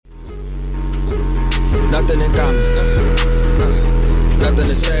nothing in common. Nothing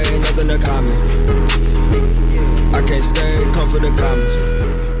to say, nothing to comment. I can't stay, come for the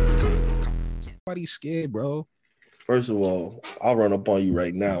comments. Nobody's scared, bro. First of all, I'll run up on you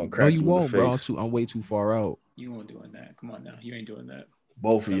right now and crack you in the face. Bro. I'm way too far out. You won't doing that. Come on now. You ain't doing that.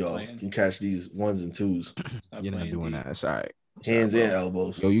 Both of y'all can catch these ones and twos. You're not doing that. It's all right. Hands and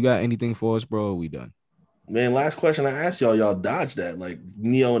elbows. Yo, you got anything for us, bro? We done. Man, last question I asked y'all dodged that. Like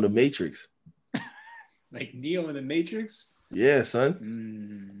Neo in the Matrix. Like Neo in the Matrix? Yeah,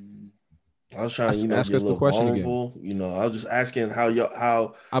 son. I was trying to, ask get us a little the question vulnerable. again. I was just asking how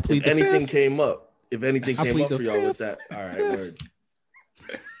if anything fifth. came up. If anything came up for y'all fifth. with that. All right, word.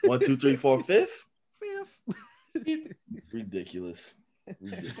 1, 2, 3, 4, fifth? Ridiculous.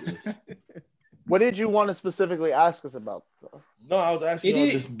 What did you want to specifically ask us about, though? No, I was asking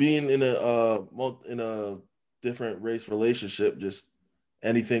y'all just being in a different race relationship. Just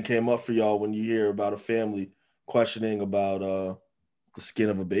anything came up for y'all when you hear about a family questioning about the skin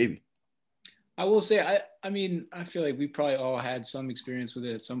of a baby. I will say, I mean, I feel like we probably all had some experience with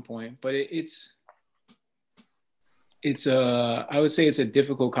it at some point, but it's I would say it's a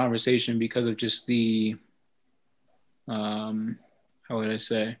difficult conversation because of just the, how would I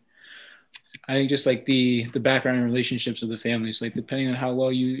say? I think just like the background and relationships of the families, like depending on how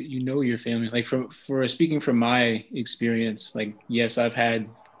well you know your family, like for speaking from my experience, like, yes, I've had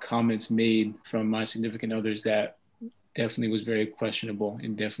comments made from my significant others that definitely was very questionable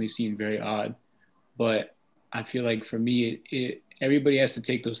and definitely seemed very odd. But I feel like for me, everybody has to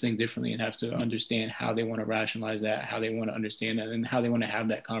take those things differently and have to understand how they want to rationalize that, how they want to understand that, and how they want to have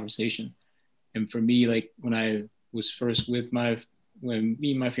that conversation. And for me, like when I was first when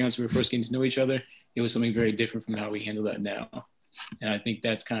me and my fiance were first getting to know each other, it was something very different from how we handle that now. And I think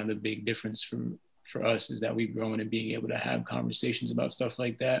that's kind of the big difference for us, is that we've grown and being able to have conversations about stuff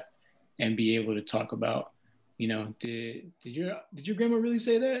like that and be able to talk about, did your grandma really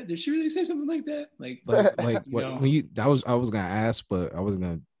say that? Did she really say something like that? Like what? I was gonna ask, but I wasn't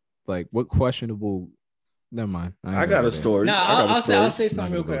gonna like what questionable. Never mind. I got a story. No, I'll say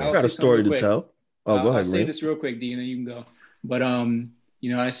something real quick. I got a story to tell. Oh, go ahead. I'll say this real quick, D, and then you can go. But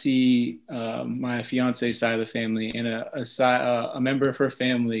I see my fiance's side of the family and a member of her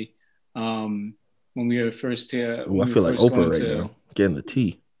family. When we were first I feel like Oprah right now, getting the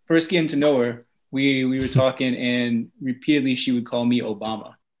tea. First getting to know her, we were talking, and repeatedly she would call me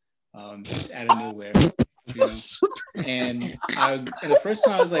Obama, just out of nowhere. And the first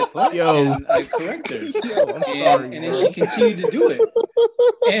time I was like, what? Yo. And I correct her. I'm sorry, and then she continued to do it.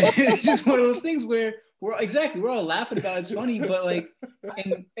 And it's just one of those things where we're all laughing about it. It's funny, but like,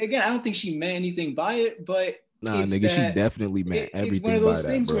 and again, I don't think she meant anything by it, but nah, nigga, she definitely meant everything. It's one of those by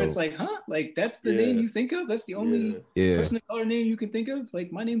things that, where it's like, huh? Like that's the name you think of? That's the only person of color name you can think of?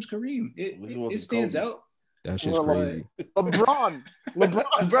 Like my name's Kareem. It stands out. That's just crazy. LeBron.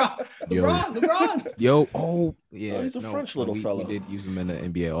 Yo, oh yeah. Oh, he's a French little fellow. We did use him in the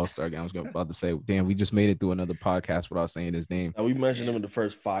NBA All-Star game. I was about to say, damn, we just made it through another podcast without saying his name. We mentioned him in the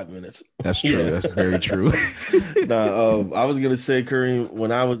first 5 minutes. That's true. That's very true. I was gonna say, Kareem,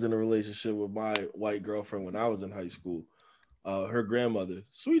 when I was in a relationship with my white girlfriend when I was in high school, her grandmother,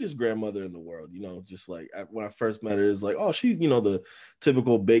 sweetest grandmother in the world, just like when I first met her, it's like, oh, she's the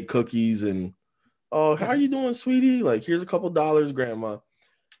typical baked cookies and, oh, how are you doing, sweetie? Like, here's a couple dollars, grandma.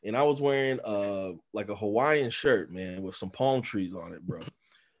 And I was wearing like a Hawaiian shirt, man, with some palm trees on it, bro.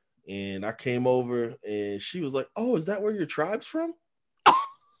 And I came over and she was like, oh, is that where your tribe's from?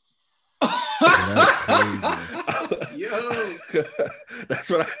 That's crazy. Yo. That's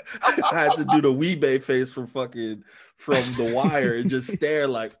what I had to do the Weebay face from The Wire and just stare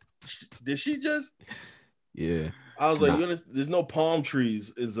like, did she just? Yeah. I was like, there's no palm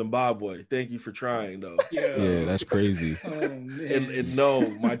trees in Zimbabwe. Thank you for trying, though. Yeah, that's crazy. Oh, man. And no,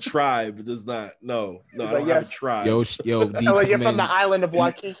 my tribe does not. No, I don't have a tribe. Yo, D, like you're from the island of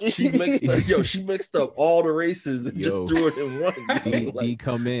Waikiki. She mixed up all the races and just threw it in one. D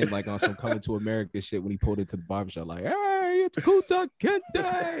come in like on some Coming to America shit when he pulled it to the barbershop, like, hey, it's Kuta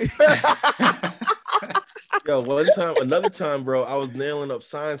Kente. Yo, another time, bro, I was nailing up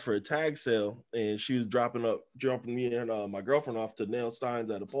signs for a tag sale, and she was dropping me and my girlfriend off to nail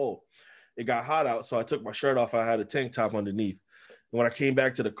signs at a pole. It got hot out, so I took my shirt off. I had a tank top underneath. And when I came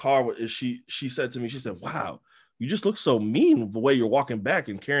back to the car, she said to me, she said, "Wow, you just look so mean the way you're walking back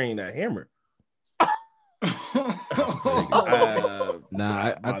and carrying that hammer." I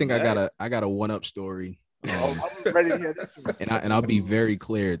think I got a one-up story. I'm ready to hear this one. And I'll be very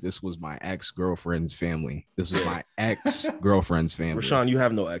clear. This was my ex-girlfriend's family. This was my ex-girlfriend's family. Rashawn, you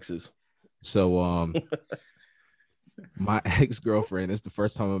have no exes. So my ex-girlfriend, it's the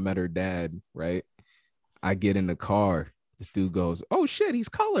first time I met her dad, right? I get in the car. This dude goes, "Oh shit, he's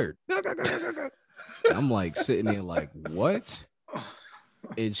colored." I'm like sitting there like, what?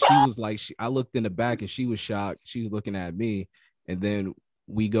 And she was like, I looked in the back and she was shocked. She was looking at me. And then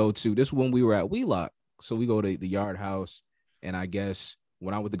we go to this when we were at Wheelock. So we go to the Yard House. And I guess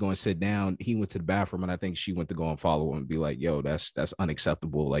when I went to go and sit down, he went to the bathroom. And I think she went to go and follow him and be like, yo, that's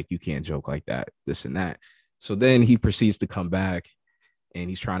unacceptable. Like, you can't joke like that, this and that. So then he proceeds to come back and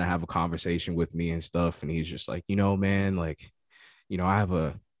he's trying to have a conversation with me and stuff. And he's just like, man, like,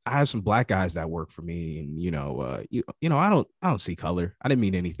 I have some black guys that work for me, and I don't see color. I didn't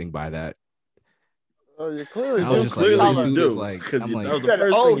mean anything by that. Oh, you clearly I was do. just like, Clearly this you dude do, is like, because I'm like, that was the said,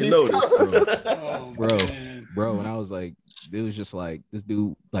 first "Oh, thing you he's noticed. colored." Oh, bro, man. and I was like, it was just like this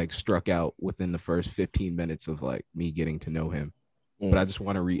dude like struck out within the first 15 minutes of like me getting to know him. But I just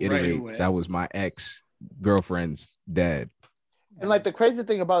want to reiterate away. that was my ex girlfriend's dad. And like the crazy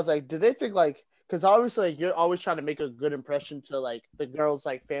thing about it is like, do they think like, because obviously like, you're always trying to make a good impression to like the girl's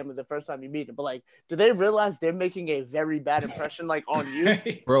like family the first time you meet them, but like, do they realize they're making a very bad impression like on you?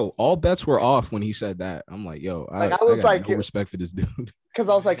 Bro, all bets were off when he said that. I'm like, yo, Like, I I was got like- no respect for this dude. Because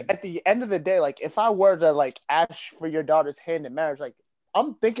I was like, at the end of the day, like if I were to like ask for your daughter's hand in marriage, like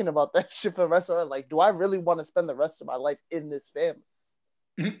I'm thinking about that shit for the rest of my life. Like, do I really want to spend the rest of my life in this family?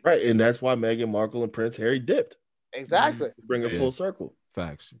 Right, and that's why Meghan Markle and Prince Harry dipped. Exactly. To bring it Yeah. full circle.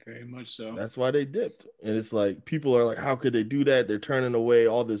 Facts. Very much so. That's why they dipped. And it's like people are like, how could they do that? They're turning away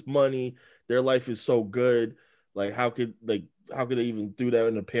all this money. Their life is so good. Like, how could they even do that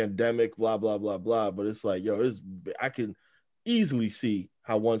in a pandemic? Blah, blah, blah, blah. But it's like, yo, I can easily see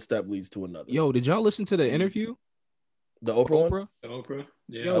how one step leads to another. Yo, did y'all listen to the interview? The Oprah one? Oprah.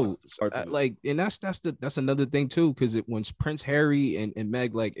 Yeah. Yo, Parts of it. like, and that's another thing too, because when Prince Harry and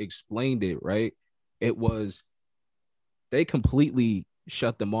Meg like explained it, right? It was they completely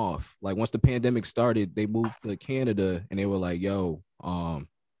shut them off. Like once the pandemic started, they moved to Canada and they were like, yo,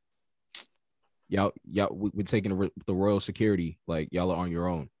 y'all we're taking the royal security, like y'all are on your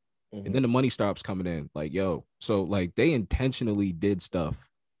own. Mhm. And then the money stops coming in, like, yo. So like they intentionally did stuff.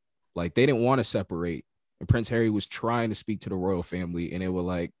 Like they didn't want to separate. And Prince Harry was trying to speak to the royal family, and they were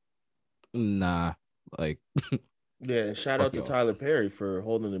like, nah, like Yeah, and shout out to y'all. Tyler Perry for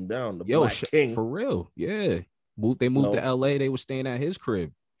holding him down. The yo, Black King, for real. Yeah. They moved to LA, they were staying at his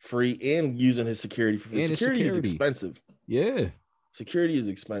crib. free and using his security. And his Security is security. expensive. Yeah. Security is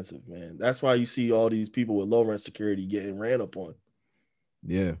expensive, man. That's why you see all these people with low rent security getting ran up on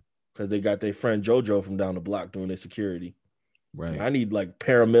Yeah. because they got their friend JoJo from down the block doing their security. Right. I need like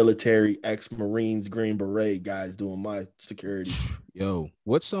paramilitary, ex-Marines, Green Beret guys doing my security. Yo,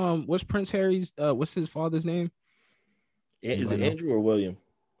 what's Prince Harry's what's his father's name? Is I it know. Andrew or William?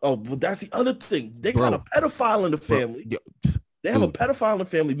 Oh, well, that's the other thing. They Bro. got a pedophile in the family. Yo, They have a dude. pedophile in the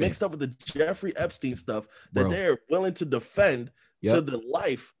family mixed up with the Jeffrey Epstein stuff that Bro. they're willing to defend to Yep. the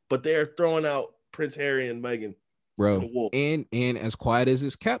life, but they're throwing out Prince Harry and Meghan to Bro. the wolf. And as quiet as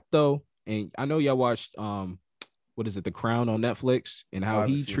it's kept though, and I know y'all watched what is it, The Crown on Netflix, and I how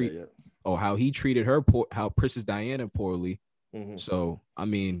haven't he seen that how he treated her how Princess Diana poorly. yet. Mhm. So I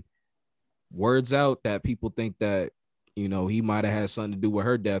mean, words out that people think that he might have had something to do with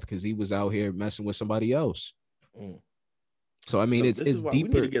her death because he was out here messing with somebody else. Mm. So I mean, Yo, it's this is why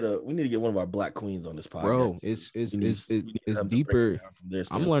deeper, we need to get one of our black queens on this podcast, bro. It's We need it's them to break it deeper. down from their I'm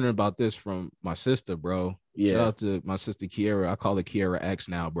standpoint. learning about this from my sister, bro. Yeah. Shout out to my sister Kiera. I call her Kiera X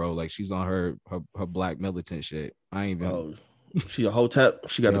now, bro. Like she's on her black militant shit. I ain't even, Oh, she a hotep.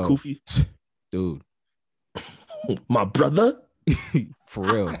 She got Yo. the kufi. dude, My brother, for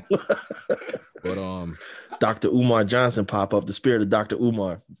real. But Dr. Umar Johnson, pop up. The spirit of Dr.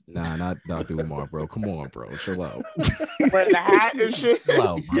 Umar. nah, not Dr. Umar, bro. Come on, bro. Chill out. Wearing the hat and shit. Chill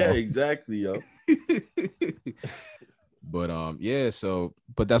out, bro. Yeah, exactly, yo. But yeah, so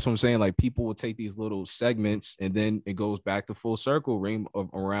but that's what I'm saying. Like people will take these little segments and then it goes back to full circle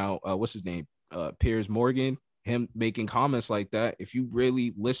around what's his name? Piers Morgan, him making comments like that. If you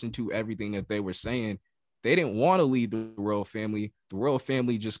really listen to everything that they were saying, they didn't want to leave the royal family. The royal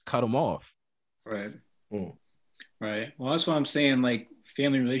family just cut them off. Right. Mm. Right. Well, that's what I'm saying. Like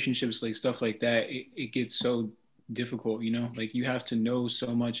family relationships, like stuff like that, it gets so difficult, like you have to know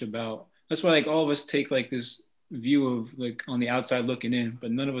so much about, that's why like all of us take like this view of like on the outside looking in,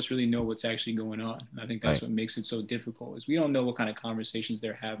 but none of us really know what's actually going on. And I think that's Right. what makes it so difficult is we don't know what kind of conversations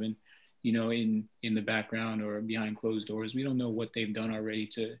they're having, in the background or behind closed doors. We don't know what they've done already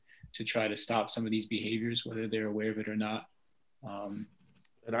to try to stop some of these behaviors, whether they're aware of it or not.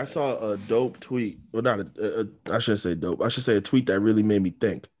 And I saw a dope tweet. Well, not I shouldn't say dope. I should say a tweet that really made me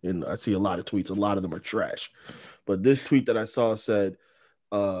think. And I see a lot of tweets. A lot of them are trash. But this tweet that I saw said,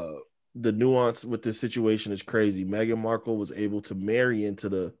 the nuance with this situation is crazy. Meghan Markle was able to marry into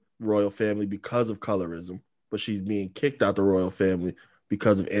the royal family because of colorism, but she's being kicked out the royal family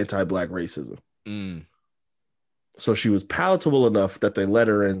because of anti-black racism. Mm. So she was palatable enough that they let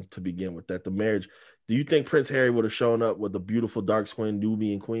her in to begin with. That the marriage. Do you think Prince Harry would have shown up with the beautiful dark-skinned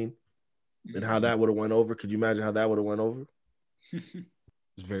Nubian queen, and how that would have went over? Could you imagine how that would have went over?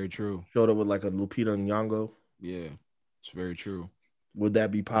 It's very true. Showed up with like a Lupita Nyong'o. Yeah, it's very true. Would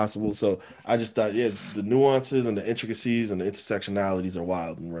that be possible? So I just thought, yeah, it's the nuances and the intricacies and the intersectionalities are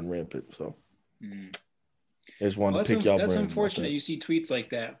wild and run rampant. So I just wanted to pick y'all. That's unfortunate. You see tweets like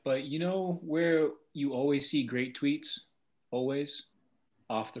that, but you know where you always see great tweets? Always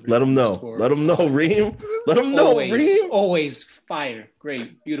off the. Let them know. Let them know, Reem. Let them know, Reem. Always fire.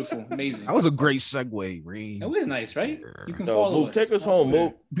 Great, beautiful, amazing. That was a great segue, Reem. That was nice, right? You can follow Mook, us. take us home,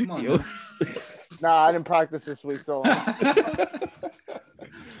 Mook. Come on, Nah, I didn't practice this week, so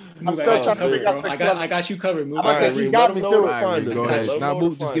Mook, still trying to covered, figure out bro. the I club. got you covered, Mook. I'm about to say, you got me too. Right, Reem, go ahead. Let 'em Nah, know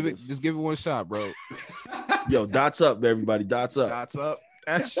Mook, to just find give it one shot, bro. Yo, dots up, everybody. Dots up. Dots up.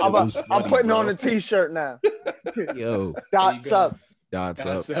 That shit I'm was funny, putting bro. on a t-shirt now. Yo, Dots go. up. dots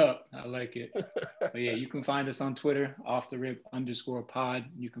That's up. up. I like it. But yeah, you can find us on Twitter, _pod.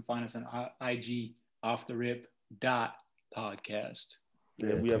 You can find us on IG, _podcast.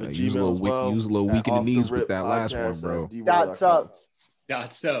 Yeah, we have a Use a Gmail little as well. use a little weak in the at knees with Off the that Rip last one, Podcast bro. at gmail.com. Dots up.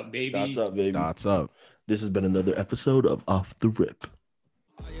 Dots up, baby. Dots up, baby. Dots up. This has been another episode of Off the Rip.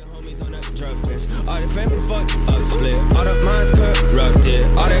 All your homies on that drug list. All the family fucked up split. All the minds corrupted.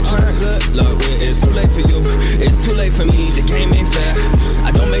 All that trying to good luck with. It's too late for you. It's too late for me to